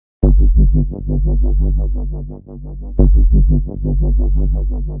Hey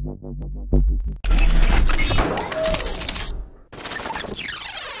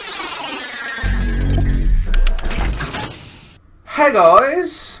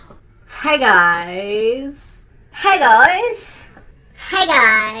guys! Hey guys! Hey guys! Hey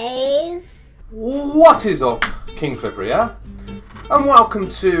guys! What is up? Kingflipper here, and welcome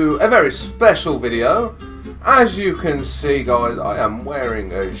to a very special video. As you can see guys, I am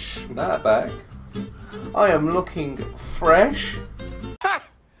wearing a snapback. I am looking fresh. Ha!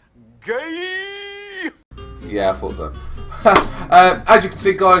 Gay! Yeah, I thought that. As you can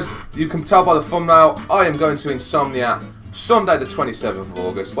see guys, you can tell by the thumbnail, I am going to Insomnia Sunday the 27th of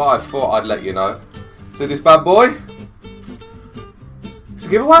August, but I thought I'd let you know. See this bad boy? It's a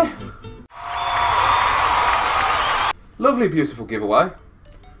giveaway. Lovely, beautiful giveaway.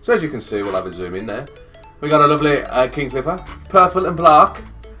 So as you can see, we'll have a zoom in there. We got a lovely Kingflipper, purple and black,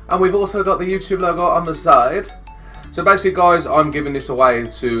 and we've also got the YouTube logo on the side. So basically guys, I'm giving this away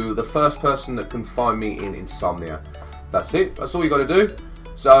to the first person that can find me in Insomnia. That's it, that's all you got to do.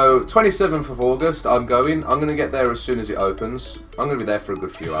 So 27th of August, I'm going to get there as soon as it opens. I'm going to be there for a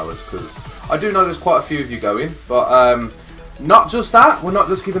good few hours, because I do know there's quite a few of you going. But not just that, we're not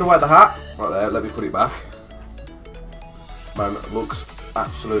just giving away the hat. Right there, let me put it back. Moment, looks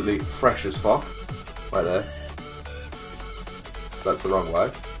absolutely fresh as fuck. Right there. That's the wrong way.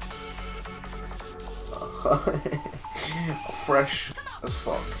 Fresh as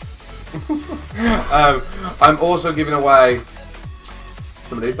fuck. I'm also giving away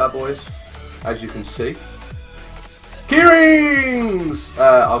some of these bad boys, as you can see. Keyrings!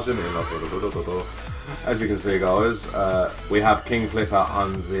 I'll zoom in. As you can see guys, we have Kingflipper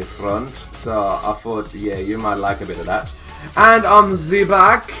on the front, so I thought, yeah, you might like a bit of that. And on the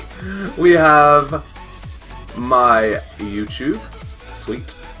back, we have my YouTube,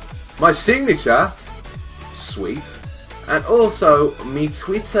 sweet. My signature, sweet. And also, me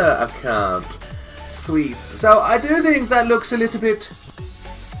Twitter account, sweet. So I do think that looks a little bit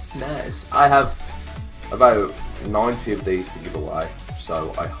nice. I have about 90 of these to give away,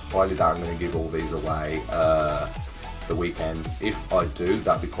 so I highly doubt I'm going to give all these away the weekend. If I do,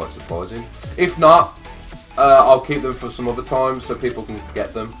 that'd be quite surprising. If not, I'll keep them for some other time so people can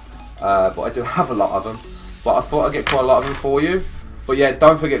get them. But I do have a lot of them. But I thought I'd get quite a lot of them for you. But yeah,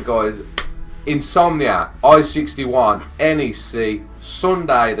 don't forget guys, Insomnia I61 NEC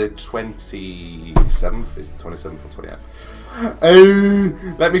Sunday the 27th. Is it 27th or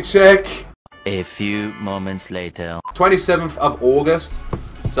 28th? Let me check. A few moments later. 27th of August.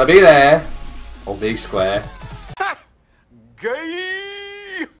 So be there. Or be square. Ha! Gay!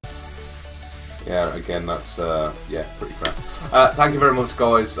 Yeah, again, that's, yeah, pretty crap. Thank you very much,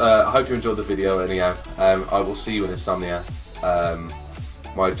 guys. I hope you enjoyed the video, anyhow. I will see you in Insomnia.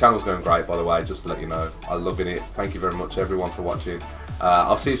 My channel's going great, by the way, just to let you know. I'm loving it. Thank you very much, everyone, for watching.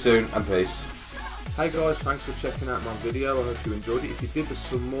 I'll see you soon, and peace. Hey guys, thanks for checking out my video. I hope you enjoyed it. If you did, there's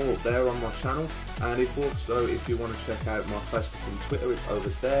some more up there on my channel. And if you want to check out my Facebook and Twitter, it's over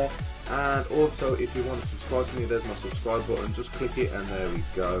there. And also, if you want to subscribe to me, there's my subscribe button. Just click it, and there we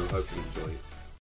go. Hope you enjoy it.